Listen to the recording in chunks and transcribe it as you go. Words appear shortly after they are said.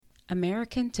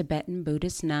American Tibetan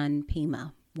Buddhist nun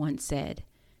Pema once said,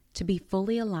 "To be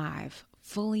fully alive,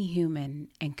 fully human,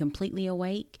 and completely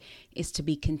awake is to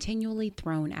be continually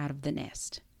thrown out of the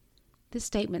nest." This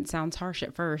statement sounds harsh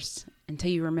at first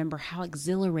until you remember how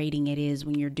exhilarating it is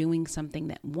when you're doing something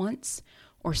that once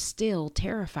or still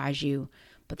terrifies you,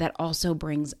 but that also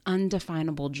brings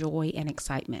undefinable joy and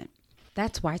excitement.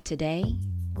 That's why today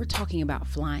we're talking about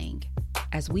flying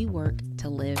as we work to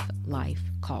live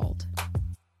life called.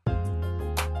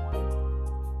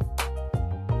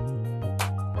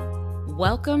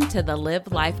 Welcome to the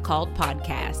Live Life Called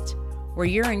podcast, where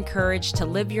you're encouraged to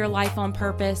live your life on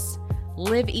purpose,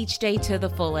 live each day to the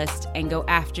fullest, and go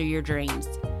after your dreams.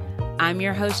 I'm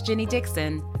your host, Jenny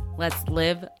Dixon. Let's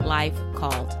live life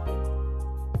called.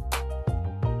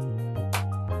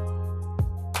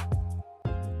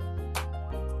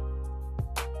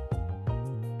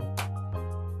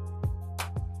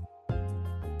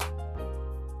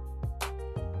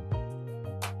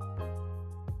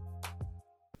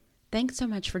 Thanks so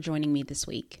much for joining me this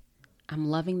week. I'm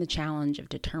loving the challenge of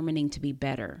determining to be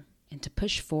better and to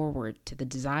push forward to the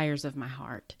desires of my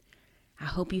heart. I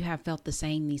hope you have felt the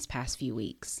same these past few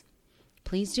weeks.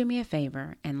 Please do me a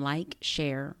favor and like,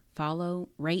 share, follow,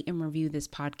 rate, and review this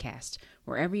podcast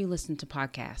wherever you listen to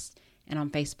podcasts and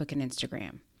on Facebook and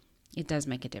Instagram. It does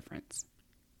make a difference.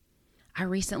 I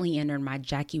recently entered my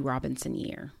Jackie Robinson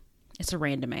year. It's a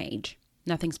random age.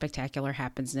 Nothing spectacular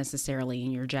happens necessarily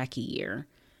in your Jackie year.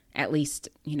 At least,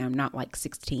 not like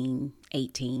 16,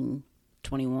 18,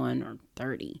 21, or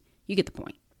 30. You get the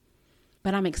point.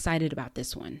 But I'm excited about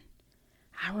this one.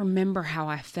 I remember how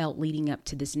I felt leading up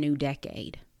to this new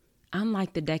decade.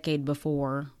 Unlike the decade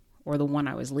before, or the one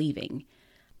I was leaving,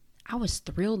 I was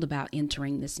thrilled about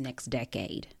entering this next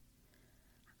decade.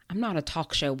 I'm not a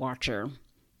talk show watcher,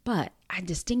 but I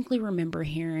distinctly remember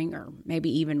hearing, or maybe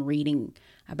even reading,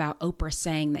 about Oprah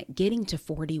saying that getting to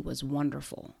 40 was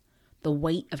wonderful. The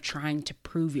weight of trying to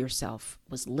prove yourself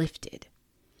was lifted.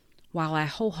 While I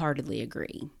wholeheartedly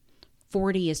agree,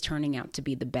 40 is turning out to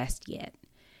be the best yet.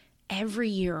 Every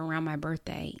year around my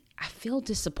birthday, I feel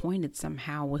disappointed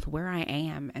somehow with where I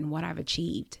am and what I've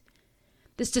achieved.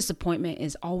 This disappointment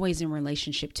is always in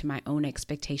relationship to my own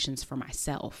expectations for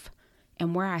myself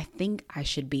and where I think I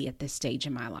should be at this stage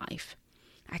in my life.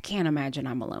 I can't imagine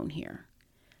I'm alone here.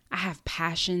 I have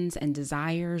passions and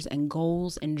desires and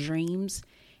goals and dreams.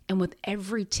 And with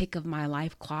every tick of my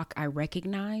life clock, I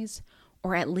recognize,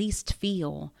 or at least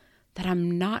feel, that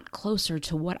I'm not closer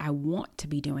to what I want to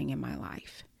be doing in my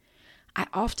life. I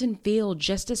often feel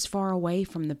just as far away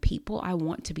from the people I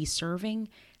want to be serving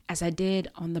as I did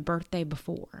on the birthday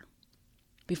before.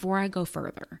 Before I go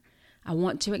further, I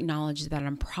want to acknowledge that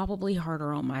I'm probably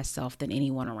harder on myself than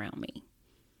anyone around me.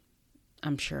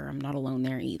 I'm sure I'm not alone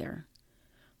there either.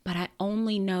 But I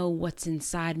only know what's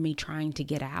inside me trying to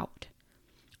get out.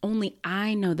 Only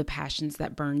I know the passions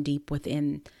that burn deep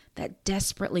within that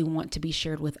desperately want to be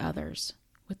shared with others,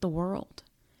 with the world.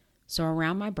 So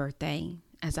around my birthday,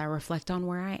 as I reflect on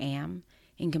where I am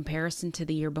in comparison to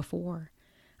the year before,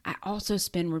 I also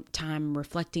spend time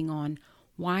reflecting on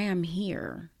why I'm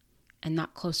here and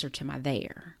not closer to my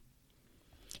there.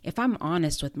 If I'm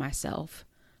honest with myself,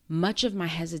 much of my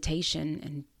hesitation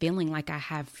and feeling like I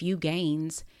have few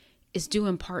gains is due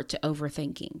in part to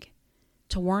overthinking.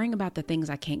 To worrying about the things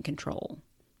I can't control,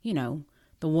 the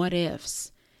what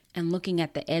ifs, and looking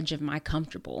at the edge of my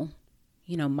comfortable,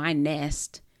 my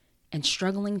nest, and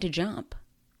struggling to jump,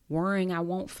 worrying I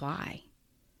won't fly.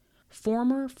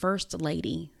 Former First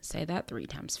Lady, say that 3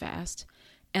 times fast,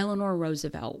 Eleanor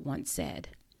Roosevelt once said,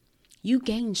 "You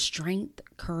gain strength,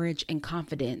 courage, and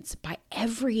confidence by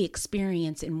every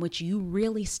experience in which you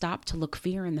really stop to look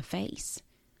fear in the face."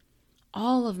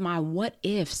 All of my what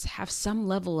ifs have some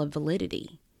level of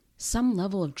validity, some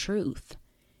level of truth.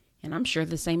 And I'm sure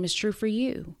the same is true for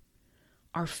you.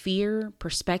 Our fear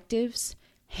perspectives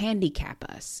handicap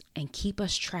us and keep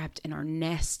us trapped in our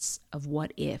nests of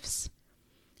what ifs.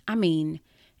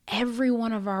 Every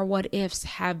one of our what ifs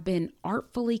have been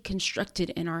artfully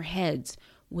constructed in our heads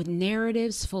with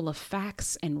narratives full of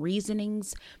facts and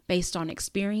reasonings based on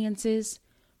experiences,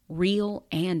 real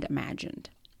and imagined.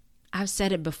 I've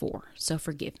said it before, so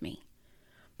forgive me.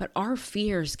 But our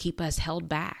fears keep us held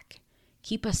back,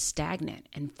 keep us stagnant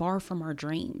and far from our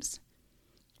dreams.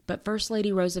 But First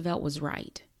Lady Roosevelt was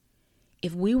right.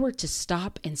 If we were to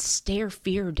stop and stare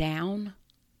fear down,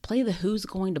 play the who's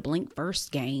going to blink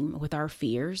first game with our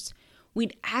fears,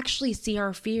 we'd actually see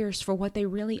our fears for what they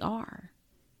really are.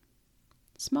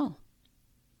 Small.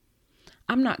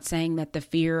 I'm not saying that the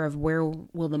fear of where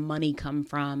will the money come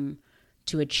from,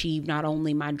 to achieve not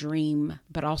only my dream,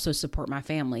 but also support my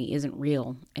family isn't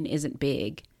real and isn't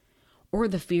big, or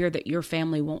the fear that your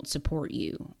family won't support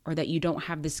you, or that you don't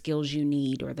have the skills you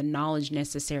need or the knowledge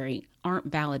necessary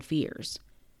aren't valid fears.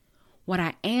 What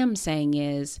I am saying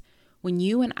is, when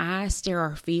you and I stare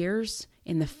our fears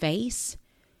in the face,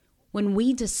 when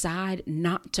we decide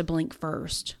not to blink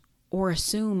first or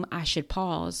assume I should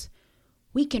pause,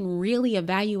 we can really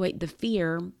evaluate the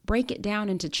fear, break it down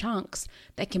into chunks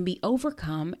that can be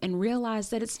overcome, and realize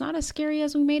that it's not as scary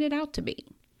as we made it out to be.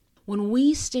 When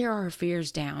we stare our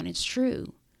fears down, it's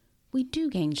true, we do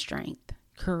gain strength,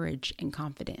 courage, and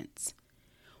confidence.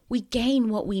 We gain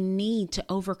what we need to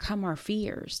overcome our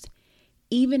fears,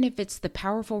 even if it's the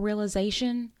powerful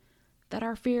realization that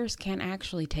our fears can't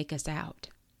actually take us out.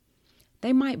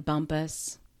 They might bump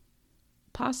us,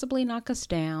 possibly knock us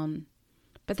down,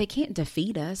 but they can't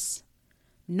defeat us.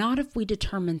 Not if we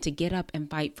determine to get up and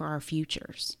fight for our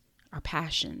futures, our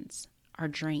passions, our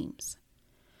dreams.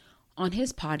 On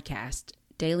his podcast,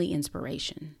 Daily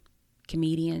Inspiration,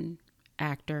 comedian,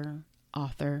 actor,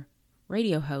 author,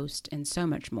 radio host, and so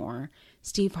much more,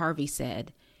 Steve Harvey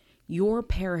said, "Your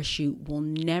parachute will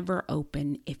never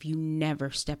open if you never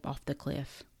step off the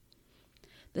cliff."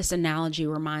 This analogy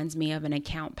reminds me of an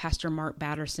account Pastor Mark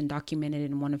Batterson documented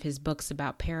in one of his books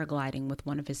about paragliding with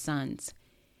one of his sons.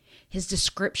 His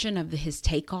description of his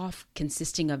takeoff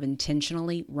consisting of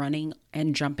intentionally running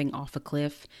and jumping off a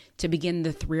cliff to begin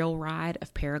the thrill ride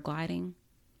of paragliding.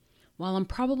 While I'm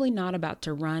probably not about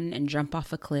to run and jump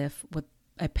off a cliff with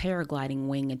a paragliding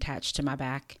wing attached to my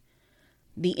back,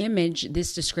 the image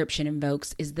this description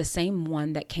invokes is the same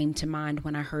one that came to mind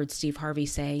when I heard Steve Harvey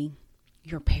say,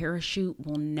 "Your parachute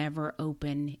will never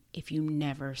open if you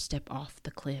never step off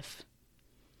the cliff."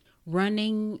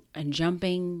 Running and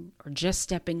jumping or just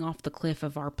stepping off the cliff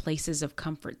of our places of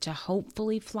comfort to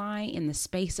hopefully fly in the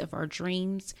space of our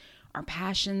dreams, our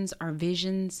passions, our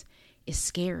visions is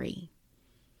scary,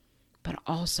 but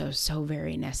also so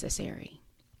very necessary.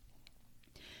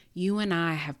 You and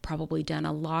I have probably done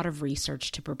a lot of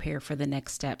research to prepare for the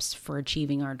next steps for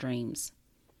achieving our dreams.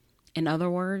 In other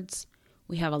words,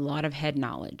 we have a lot of head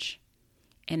knowledge.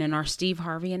 And in our Steve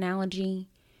Harvey analogy,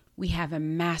 we have a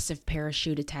massive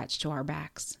parachute attached to our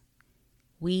backs.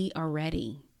 We are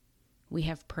ready. We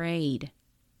have prayed,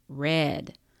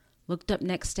 read, looked up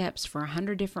next steps for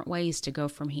 100 different ways to go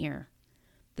from here.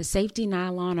 The safety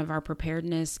nylon of our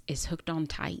preparedness is hooked on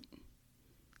tight.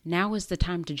 Now is the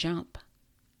time to jump.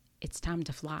 It's time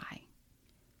to fly.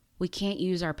 We can't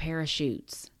use our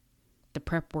parachutes. The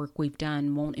prep work we've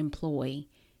done won't employ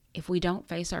if we don't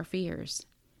face our fears,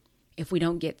 if we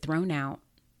don't get thrown out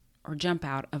or jump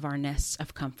out of our nests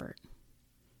of comfort.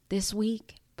 This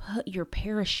week, put your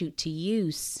parachute to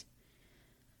use.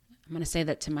 I'm going to say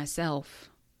that to myself.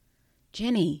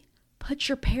 Jenny, put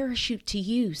your parachute to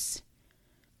use.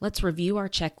 Let's review our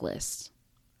checklist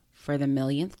for the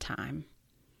millionth time.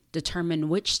 Determine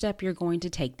which step you're going to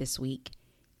take this week,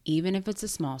 even if it's a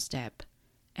small step,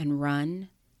 and run,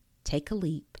 take a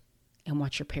leap, and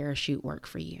watch your parachute work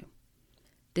for you.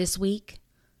 This week,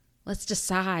 let's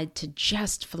decide to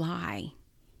just fly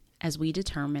as we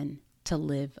determine to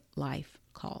live life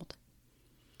called.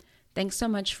 Thanks so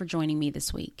much for joining me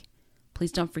this week.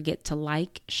 Please don't forget to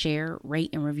like, share, rate,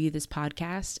 and review this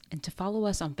podcast, and to follow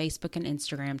us on Facebook and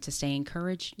Instagram to stay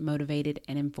encouraged, motivated,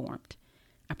 and informed.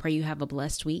 I pray you have a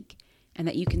blessed week and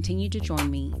that you continue to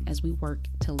join me as we work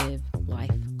to live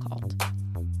life called.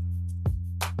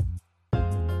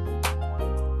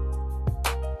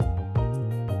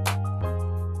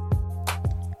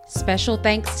 Special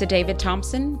thanks to David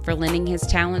Thompson for lending his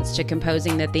talents to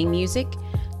composing the theme music,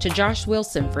 to Josh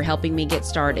Wilson for helping me get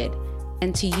started,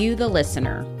 and to you, the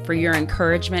listener, for your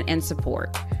encouragement and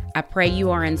support. I pray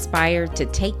you are inspired to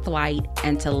take flight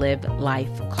and to live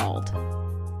life called.